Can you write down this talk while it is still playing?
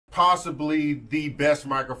possibly the best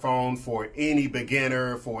microphone for any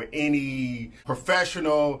beginner, for any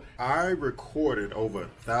professional. I recorded over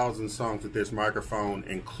 1,000 songs with this microphone,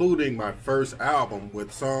 including my first album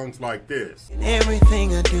with songs like this.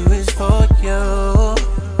 Everything I do is for you.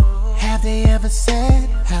 Have they ever said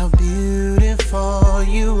how beautiful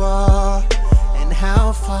you are? And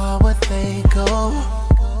how far would they go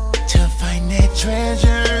to find that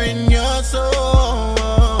treasure in your soul?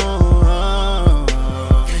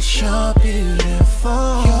 You're beautiful,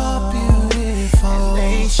 and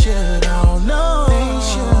they should all know, that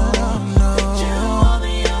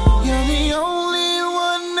you're the only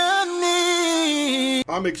one I need.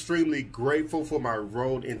 I'm extremely grateful for my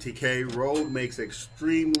Rode NTK. Rode makes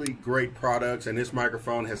extremely great products, and this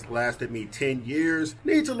microphone has lasted me 10 years.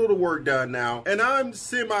 Needs a little work done now, and I'm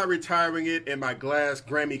semi-retiring it in my glass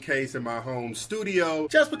Grammy case in my home studio,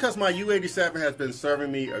 just because my U87 has been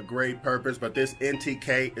serving me a great purpose, but this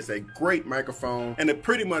NTK is a great microphone, and it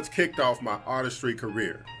pretty much kicked off my artistry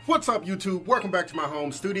career. What's up, YouTube? Welcome back to my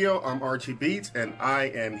home studio. I'm Archie Beatz, and I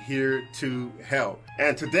am here to help.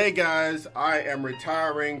 And today, guys, I am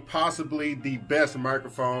retiring possibly the best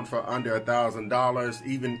microphone for under $1,000.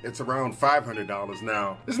 Even it's around $500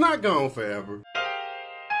 now. It's not gone forever.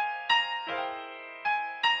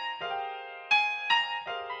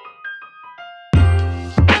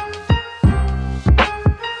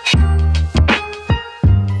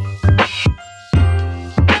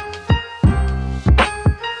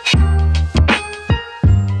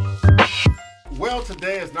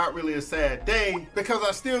 Today is not really a sad day because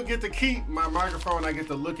I still get to keep my microphone. I get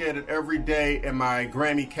to look at it every day in my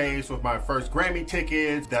Grammy case with my first Grammy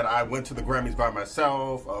tickets that I went to the Grammys by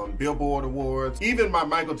myself, Billboard Awards. Even my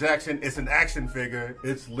Michael Jackson, it's an action figure.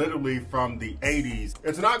 It's literally from the 80s.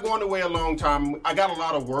 It's not going away a long time. I got a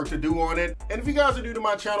lot of work to do on it. And if you guys are new to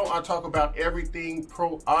my channel, I talk about everything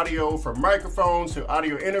pro audio, from microphones to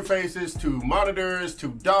audio interfaces to monitors to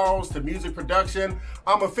DAWs to music production.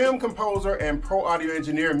 I'm a film composer and pro audio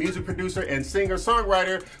engineer, music producer, and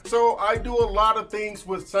singer-songwriter, so I do a lot of things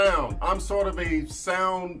with sound. I'm sort of a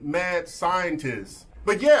sound mad scientist.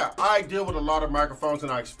 But yeah, I deal with a lot of microphones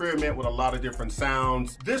and I experiment with a lot of different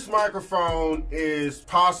sounds. This microphone is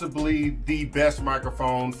possibly the best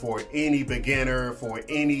microphone for any beginner, for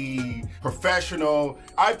any professional.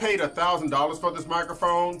 I paid $1,000 for this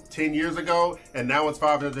microphone 10 years ago, and now it's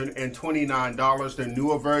 $529. There are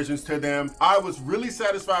newer versions to them. I was really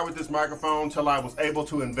satisfied with this microphone till I was able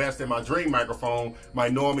to invest in my dream microphone, my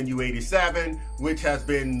Norman U87, which has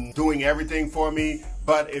been doing everything for me.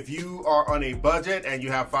 But if you are on a budget and you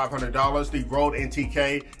have $500, the Rode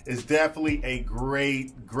NTK is definitely a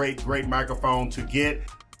great microphone to get.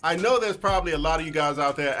 I know there's probably a lot of you guys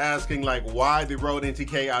out there asking, like, why the Rode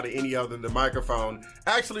NTK out of any other than the microphone.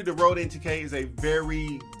 Actually, the Rode NTK is a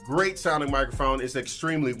very great sounding microphone. It's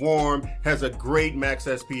extremely warm, has a great max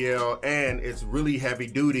SPL, and it's really heavy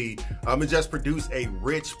duty. It just produces a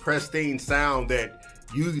rich, pristine sound that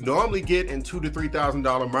you normally get in $2,000 to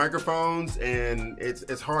 $3,000 microphones, and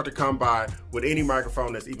it's hard to come by with any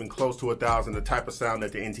microphone that's even close to $1,000. The type of sound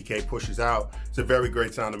that the NTK pushes out, it's a very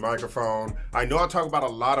great sounding microphone. I know I talk about a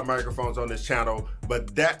lot of microphones on this channel,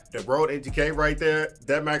 but the Rode NTK right there,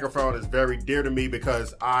 that microphone is very dear to me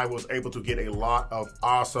because I was able to get a lot of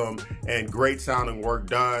awesome and great sounding work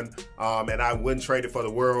done, and I wouldn't trade it for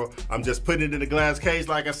the world. I'm just putting it in a glass case,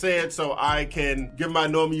 like I said, so I can give my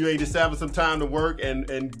Norman U87 some time to work and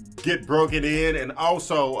get broken in. And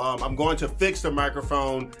also I'm going to fix the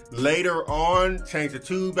microphone later on, change the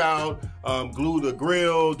tube out, glue the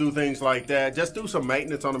grill, do things like that. Just do some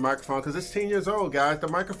maintenance on the microphone because it's 10 years old, guys. The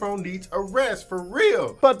microphone needs a rest for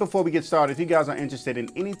real. But before we get started, if you guys are interested in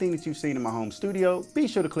anything that you've seen in my home studio, be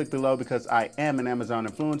sure to click below because I am an Amazon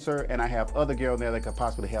influencer and I have other gear on there that could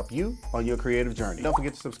possibly help you on your creative journey. Don't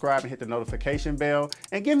forget to subscribe and hit the notification bell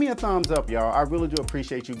and give me a thumbs up, y'all. I really do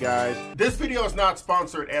appreciate you guys. This video is not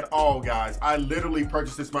sponsored at all, guys. I literally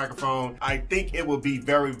purchased this microphone. I think it will be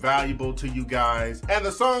very valuable to you guys. And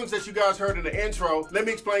the songs that you guys heard in the intro, let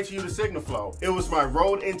me explain to you the signal flow. It was my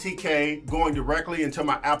Rode NTK going directly into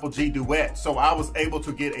my Apple G Duet. So I was able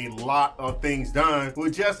to get a lot of things done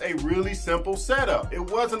with just a really simple setup. It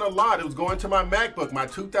wasn't a lot. It was going to my MacBook, my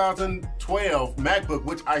 2012 MacBook,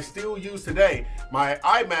 which I still use today. My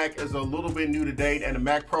iMac is a little bit new to date, and the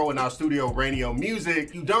Mac Pro in our studio, Raenio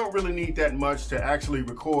Music. You don't really need that much to actually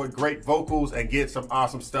record great vocals and get some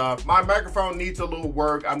awesome stuff. My microphone needs a little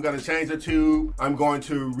work. I'm going to change the tube. I'm going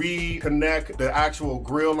to reconnect the actual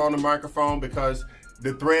grill on the microphone because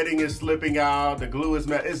The threading is slipping out, the glue is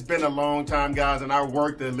it's been a long time, guys, and I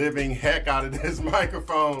worked the living heck out of this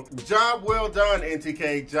microphone. Job well done,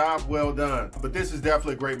 NTK, job well done. But this is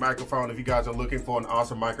definitely a great microphone if you guys are looking for an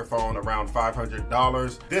awesome microphone around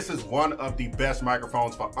 $500. This is one of the best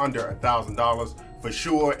microphones for under $1,000. For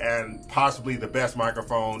sure, and possibly the best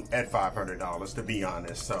microphone at $500, to be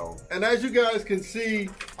honest. So, and as you guys can see,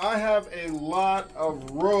 I have a lot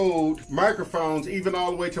of Rode microphones, even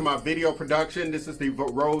all the way to my video production. This is the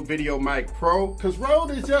Rode Video Mic Pro, because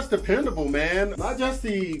Rode is just dependable, man. Not just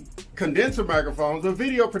the condenser microphones, but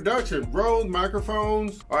video production. Rode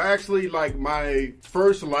microphones are actually like my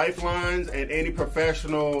first lifelines in any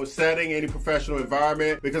professional setting, any professional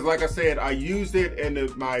environment, because like I said, I used it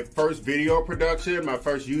in my first video production. My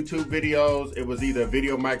first YouTube videos, it was either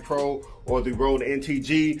Video Mic Pro or the Rode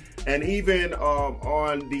NTG, and even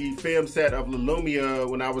on the film set of Lumia,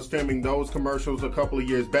 when I was filming those commercials a couple of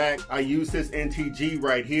years back, I used this NTG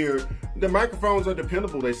right here. The microphones are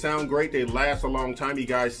dependable, they sound great, they last a long time. You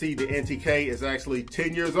guys see the NTK is actually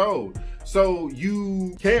 10 years old, so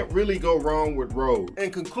you can't really go wrong with Rode.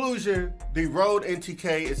 In conclusion, the Rode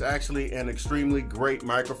NTK is actually an extremely great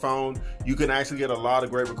microphone. You can actually get a lot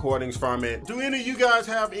of great recordings from it. Do any of you guys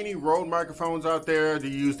have any Rode microphones out there? Do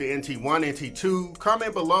you use the NT1, NT2?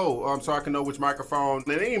 Comment below so I can know which microphone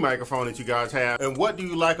and any microphone that you guys have, and what do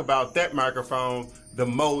you like about that microphone the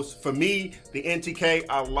most. For me, the NTK,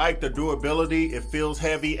 I like the durability. It feels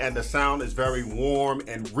heavy and the sound is very warm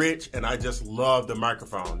and rich, and I just love the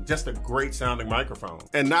microphone. Just a great sounding microphone.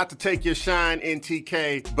 And not to take your shine,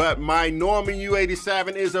 NTK, but my Norman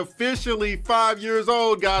U87 is officially 5 years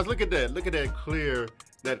old, guys. Look at that. Look at that clear,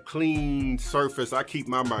 that clean surface. I keep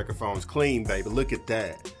my microphones clean, baby. Look at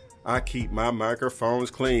that. I keep my microphones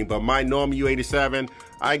clean. But my Norman U87,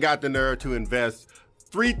 I got the nerve to invest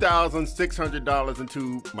 $3,600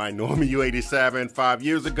 into my Norman U87 5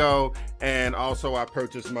 years ago, and also I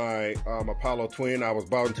purchased my Apollo Twin. I was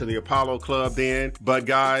bought into the Apollo Club then. But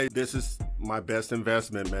guys, this is my best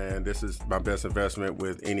investment, man. This is my best investment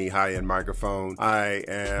with any high-end microphone. I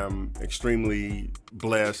am extremely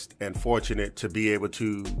blessed and fortunate to be able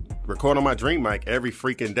to record on my dream mic every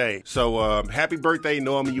freaking day. So happy birthday,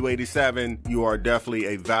 Norman U87. You are definitely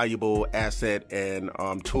a valuable asset and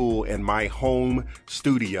tool in my home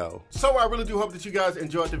studio. So I really do hope that you guys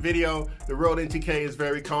enjoyed the video. The Rode NTK is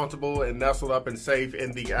very comfortable and nestled up and safe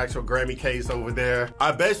in the actual Grammy case over there.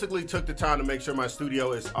 I basically took the time to make sure my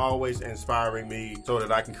studio is always inspiring me so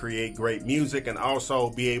that I can create great music and also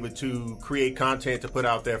be able to create content to put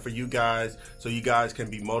out there for you guys, so you guys can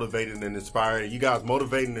be motivated and inspired. You guys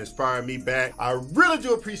motivate and inspire me back. I really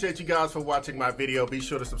do appreciate you guys for watching my video. Be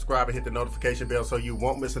sure to subscribe and hit the notification bell so you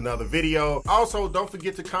won't miss another video. Also, don't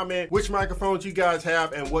forget to comment which microphones you guys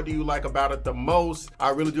have and what do you like about it the most. I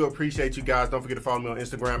really do appreciate you guys. Don't forget to follow me on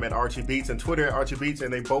Instagram at Archie Beatz and Twitter at Archie Beatz,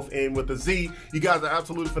 and they both end with a Z. You guys are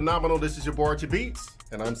absolutely phenomenal. This is your boy Archie Beatz,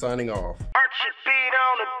 and I'm signing off. Archie Beat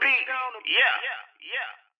on the beat, yeah.